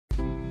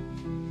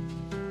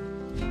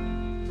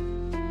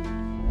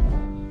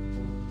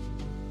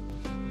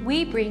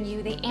we bring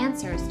you the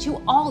answers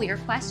to all your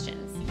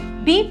questions.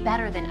 Be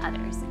better than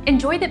others.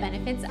 Enjoy the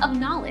benefits of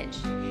knowledge.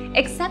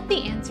 Accept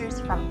the answers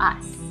from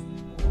us.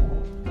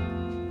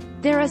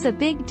 There is a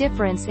big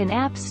difference in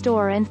App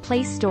Store and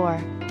Play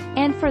Store.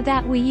 And for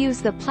that we use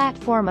the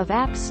platform of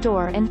App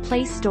Store and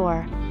Play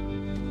Store.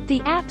 The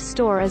App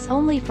Store is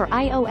only for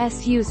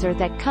iOS user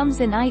that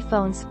comes in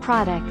iPhone's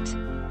product.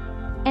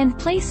 And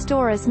Play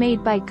Store is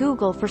made by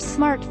Google for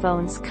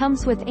smartphones,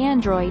 comes with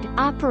Android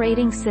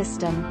operating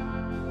system.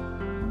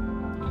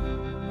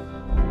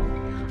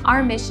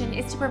 Our mission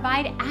is to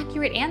provide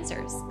accurate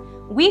answers.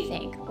 We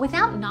think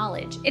without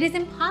knowledge, it is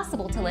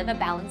impossible to live a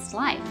balanced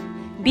life.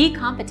 Be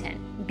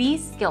competent, be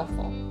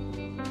skillful.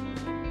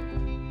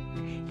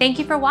 Thank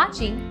you for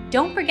watching.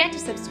 Don't forget to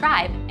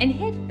subscribe and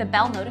hit the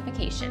bell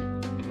notification.